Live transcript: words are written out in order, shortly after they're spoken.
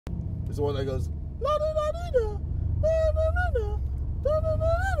It's the one that goes, la da da da da, da da da da da da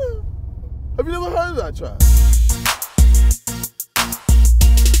da. Have you never heard of that track?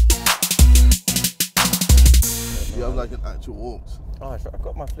 You have like an actual aux. Oh, I've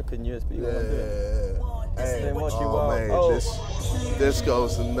got my flipping USB. Yeah. Hey, what you want? Mate, this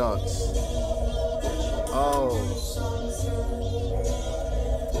goes nuts. Oh.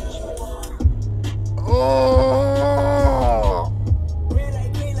 Oh.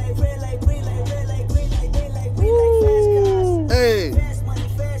 Hey.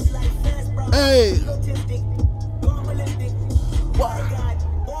 Hey. What?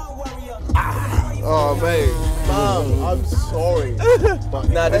 Oh, mate. Man, I'm sorry. But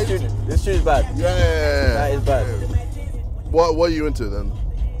nah, this tune's bad. Yeah. That is bad. What are you into then?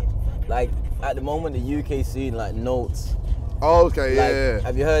 Like, at the moment, the UK scene, like, Notes. Oh, okay, like, yeah.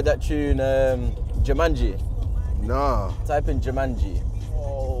 Have you heard that tune, Jumanji? Nah. Type in Jumanji.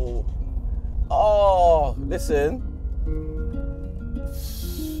 Oh. Oh, listen.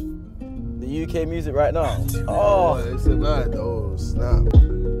 The UK music right now. Oh. It's a mad. Oh, snap.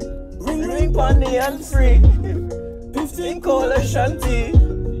 Ring Bunny and free. 15 call a shanty.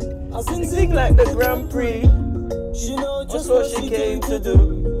 I sing like the Grand Prix. She know just what she came to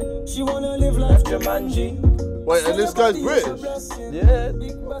do. She wanna live like Jumanji. Wait, and this guy's British? Yeah.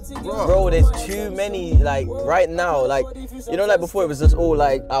 Bro, there's too many, like, right now, like, you know, like before it was just all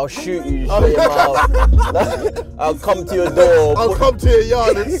like, I'll shoot you, shut your mouth. I'll come to your door. I'll come to your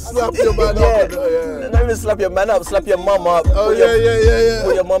yard and slap your man up. Yeah. Not even slap your man up, slap your mum up. Oh, yeah.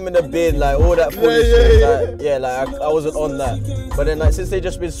 Put your mum in the bin, like, all that foolish shit. Like, I wasn't on that. But then, like, since they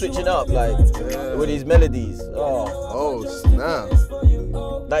just been switching up, like, with these melodies. Oh, snap.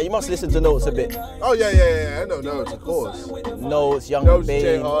 Like, you must listen to Notes a bit. Oh, yeah. I know Notes, of course. Notes, Young Notes,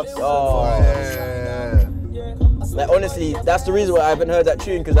 Babe. Yeah. Like, honestly, that's the reason why I haven't heard that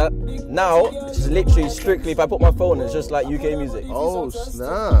tune, because now, it's just literally strictly, if I put my phone, it's just like UK music. Oh,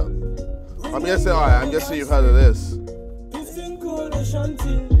 snap. I'm guessing you've heard of this.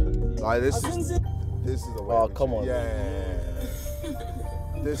 Like, this is the way. Oh, come on. Yeah.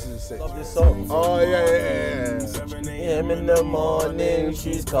 This is sick. Love this song. Oh, yeah. AM in the morning,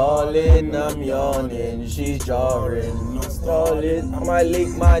 she's calling, I'm yawning, she's jarring, stalling. I might leak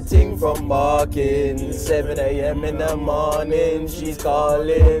my ting from barking. 7 AM in the morning, she's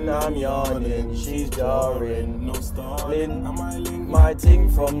calling, I'm yawning, she's jarring, stalling. I might leak my ting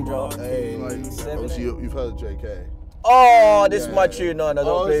from dropping. Hey, like, obviously you've heard of JK. Oh, this is my tune. No,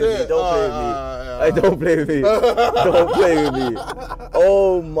 don't play with me. Don't play with me. Don't play with me.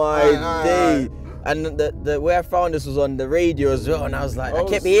 Oh my day. And the way I found this was on the radio as well, and I was like, I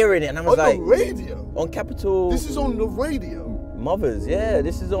kept hearing it, and I was like, on the radio? On Capital. This is on the radio? Mothers, yeah.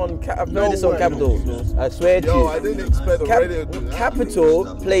 This is on, I've heard this on Capital. I swear to you. Yo, I didn't expect the radio to do that.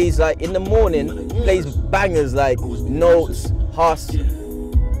 Capital plays, like, in the morning, plays bangers like Notes, Huss.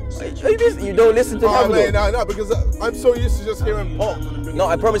 You don't listen to Capital? No, because I'm so used to just hearing pop. No,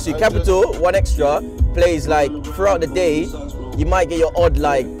 I promise you, Capital, One Extra, plays like throughout the day. You might get your odd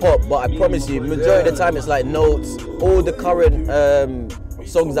like pop, but I promise you, majority of the time it's like Notes, all the current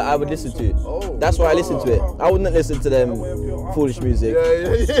songs that I would listen to. That's why I listen to it. I wouldn't listen to them foolish music.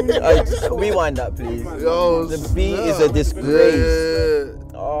 Yeah. Rewind that, please. Yo, the beat is a disgrace. Yeah.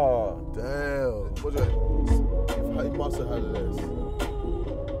 Oh. Damn. What's it? You must have heard of this.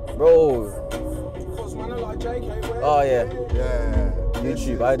 Bro. Oh yeah. Yeah.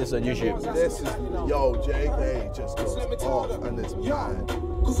 YouTube. I heard this on YouTube. This is, yo, JK just goes off and it's mad.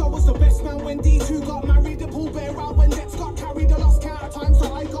 Cause I was the best man when D2 got married, the pool bear out when Dex got carried, the lost count of times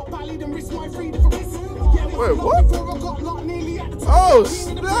that I got ballied and risked my freedom for this. Wait, what? Before I got locked nearly at the Oh,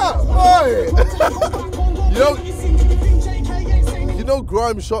 snap! Oi! You know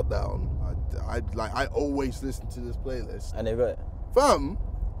Grime Shutdown? I always listen to this playlist. And they got it. Fam,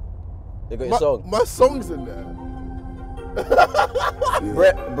 they got your song. My song's in there.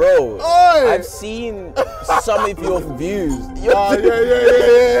 Bro, Oi! I've seen some of your views.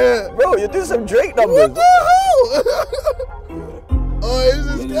 Yeah. Bro, you're doing some Drake numbers. What the hell? Oh, is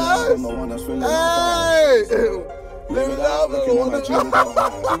this guys? Hey! Live it up, this is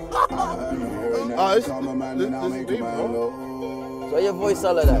deep, bro. So your voice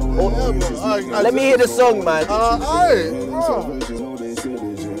sound like that. Let me hear the song, man.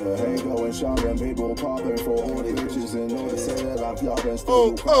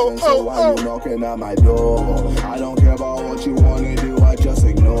 Why you knocking at my door? I don't care about what you wanna do, I just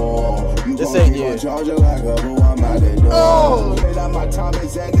ignore. You this ain't you. Charger like a boo, I'm at the door. Say that my time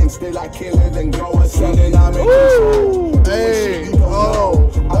is ending, still I kill it and go ascending. I'm in control. Hey,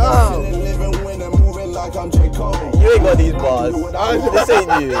 I'm living when I'm moving like like I'm J. Cole. You ain't got these bars. This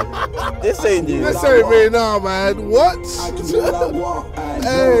ain't you. This ain't you. This ain't me now, man. What? I can do what I want.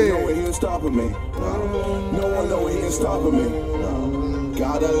 Hey. No one here stopping me. No one know here stopping me.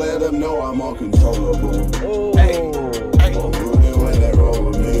 Gotta let them know I'm uncontrollable. Oh. Rooting when they roll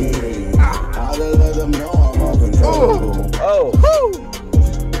with me. Gotta let them know I'm uncontrollable.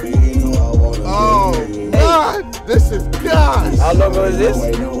 Being who I wanna be. God, this is God. How long ago is this?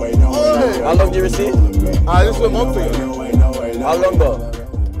 How long did you receive? This was a month ago. How long ago?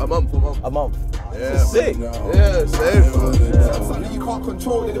 A month. A month. Yeah. Sick. Yeah, safe. Something you can't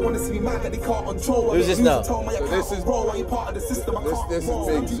control, they want to see me mad that they can't control. Who's this now? This is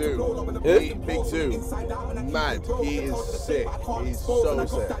Big Zoo. Big Zoo. Mad. He is sick. He's so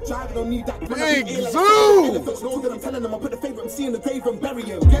sick. Big Zoo! I'm telling them I put the favourite MC in the grave and bury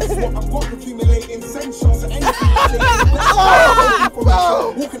him. Guess what? I've got accumulating sensations.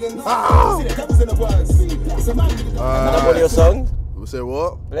 Walking in the see the devil's in the words. It's a man. Number one of your songs? Say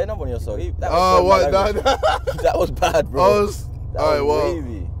what? Play number one of your song. What? No. That was bad, bro. Alright, well.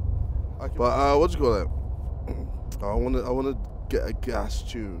 Wavy. But what you call it? I wanna get a gas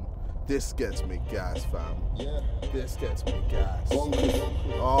tune. This gets me gas, fam. Yeah. This gets me gas.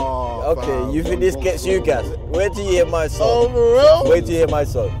 Oh. Okay, fam. you think this gets you gas? Where do you hear my song? Oh, for real? Where do you hear my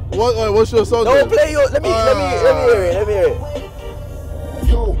song? What's your song? No, then? play your. Let me hear it.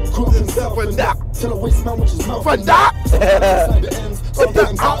 Yo, For that. till I waste man, which is mouth. For that.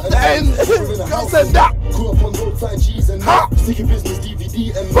 Out the ends. Said that. Grew up on roadside cheese and sticky business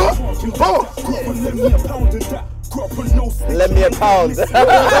DVD and let me a pound of that. Let me a pound.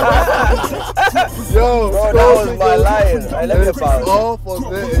 Yo, bro, that was my line. Let me a pound. All for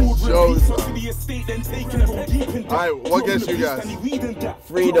this shows. Alright, what gets you guys?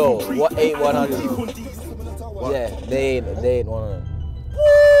 Frito, what ain't 100? Yeah, they ain't 100.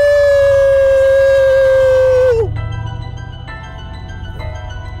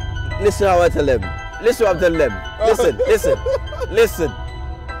 Listen how I tell them. Listen what I'm telling them. Listen.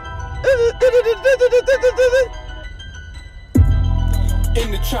 In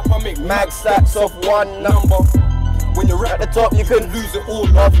the trap, I make Mag stacks off one number. When you're At the top, you can lose it all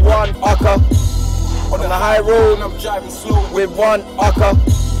off one ucker. On the high road, I'm driving slow with one ucker.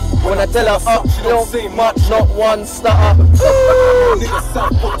 When I tell her up, she don't say much, not one stutter.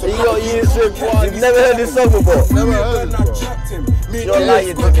 You got used with one. You've never heard this song before? Never heard this, You're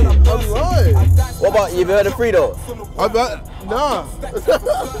lying to me. I'm lying. What about, you've heard of Frito? Nah.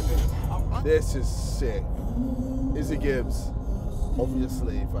 This is sick. Izzy Gibbs.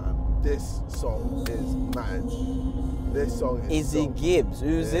 Obviously, fam. This song is mad. This song is Izzy Gibbs.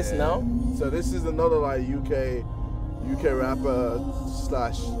 Who's this now? So this is another like UK rapper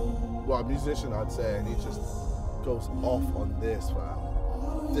 / musician, I'd say, and he just goes off on this,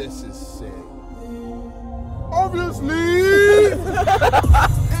 fam. This is sick. Obviously.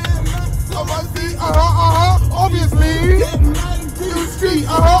 Obviously. Street,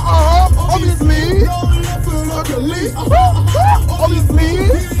 obviously. Obviously.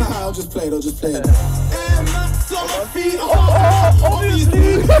 I'll just play it.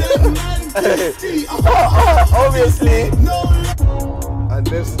 Obviously. And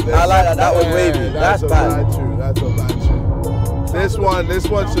this I like that. That was wavy. That's bad. That's a bad tune. This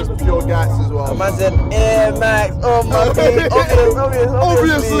one's just pure gas as well. The man said Air Max on my feet.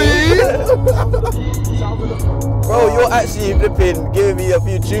 Obviously. Bro, you're actually flipping, giving me a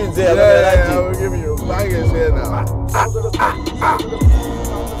few tunes here. Yeah, we're giving you bangers here now.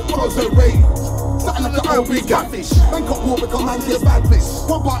 Something like an old catfish. Man got war because man gets bad fish.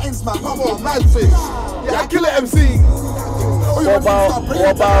 What about ends, man? What about mad fish? Yeah, kill it, MC. What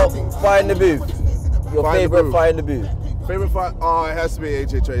about Fire in the Booth? Your favourite Fire in the Booth? Favorite fight? Oh, it has to be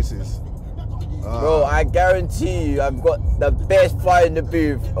AJ Tracy's. Bro, I guarantee you, I've got the best Fire in the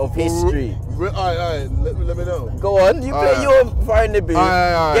Booth of history. Alright, let me know. Go on, you play your Fire in the Booth.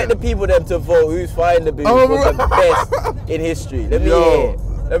 Get the people them to vote who's Fire in the Booth was the best in history.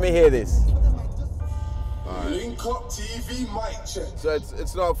 Let me hear this. Link up TV mic check. So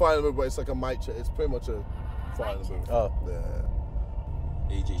it's not a Fire in the Booth, but it's like a mic check. It's pretty much a Fire in the Booth. Oh.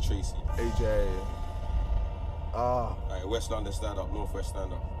 Yeah. AJ Tracy. AJ. Alright, West London stand up, Northwest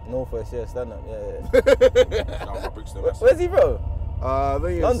stand up. Northwest, yeah, stand up, yeah. Down by Brixton. Where's he from? I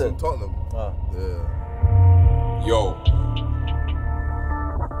think it's London? in Tottenham. Oh. Yeah. Yo.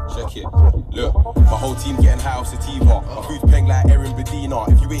 Check it. Look, my whole team getting high off sativa. My food's playing like Erin Bedina.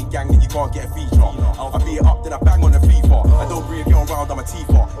 If you ain't gang, then you can't get a feature. I beat it up, then I bang on the FIFA. I don't breathe, get around, I'm a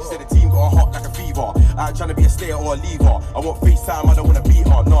Tifa. Said the team got hot like a fever. I ain't trying to be a stayer or a leaver. I want FaceTime, I don't want to beat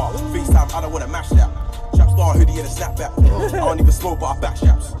her. Nah, FaceTime, I don't want to mash that. Trap star hoodie and a snapback. I don't even smoke, but I back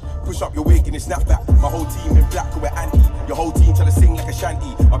straps. push up your wig in a snapback. My whole team in black, we're anti. Your whole team trying to sing like a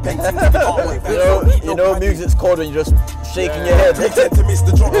shanty. My pen things like an artwork. You know music's cold when you're just shaking your head. They tend to miss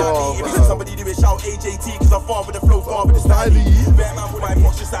the drop. If you see somebody do it, shout AJT, because I'm far with the flow, far with the style. Bear man with my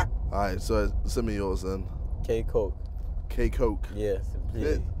box just like. Alright, so send me yours then. K Coke. K Coke. Yeah,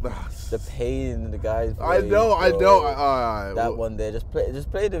 simply. The pain in the guys. I know. Alright. That one there, just play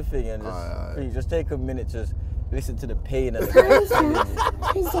the thing and please just take a minute, just listen to the pain and the guys.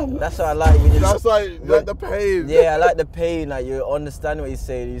 That's what I like. When That's like the pain. Yeah, I like the pain. Like you understand what he's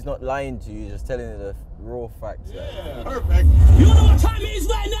saying. He's not lying to you. He's just telling you the raw facts. Yeah, perfect. You know what time it is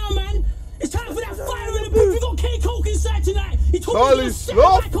right now, man? It's time for that fire in the booth. We got K Coke inside tonight. He told me to set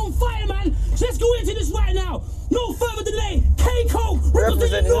the mic on fire, man. So let's go into this right now. No further delay. K Coke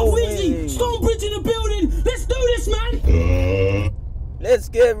representing North Weezy. Stonebridge in the building. Let's do this, man. Let's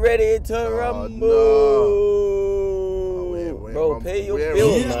get ready to rumble. No. Bro, pay your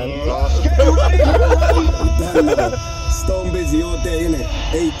bill, man. Stone busy all day, innit?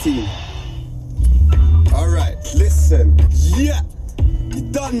 18. Alright, listen. Yeah. You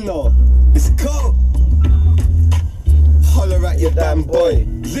done know. It's cold. Holler at your damn boy.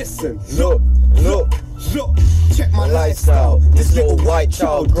 Listen. Look. Check my lifestyle. This little white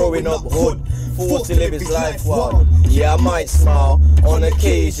child growing up hood, forced to live his life wild. Yeah, I might smile on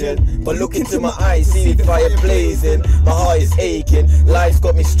occasion, but look into my eyes, see the fire blazing. My heart is aching, life's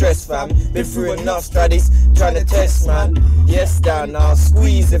got me stressed, fam. Been through enough strategies, trying to test, man. Yes, down now,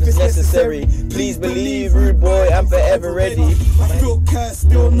 squeeze if it's necessary. Please believe, rude boy, I'm forever ready. I feel cursed,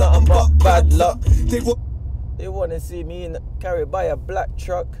 still nothing but bad luck. They want to see me carried by a black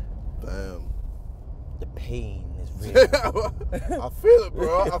truck. Damn. The pain is real. I feel it,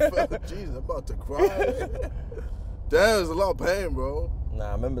 bro. I feel it. Jesus, I'm about to cry. Damn, there's a lot of pain, bro. Nah,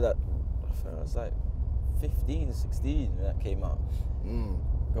 I remember that. I was like 15, 16 when that came out.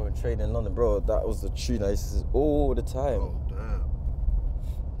 Going training in London, bro. That was the tune I used to listen all the time. Oh,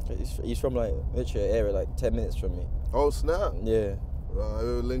 damn. He's from like literally an area like 10 minutes from me. Oh, snap. Yeah. I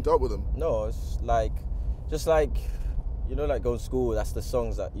linked up with him. No, it's like, just like, you know, like going to school. That's the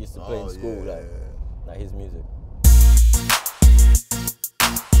songs that used to play in school, like his music.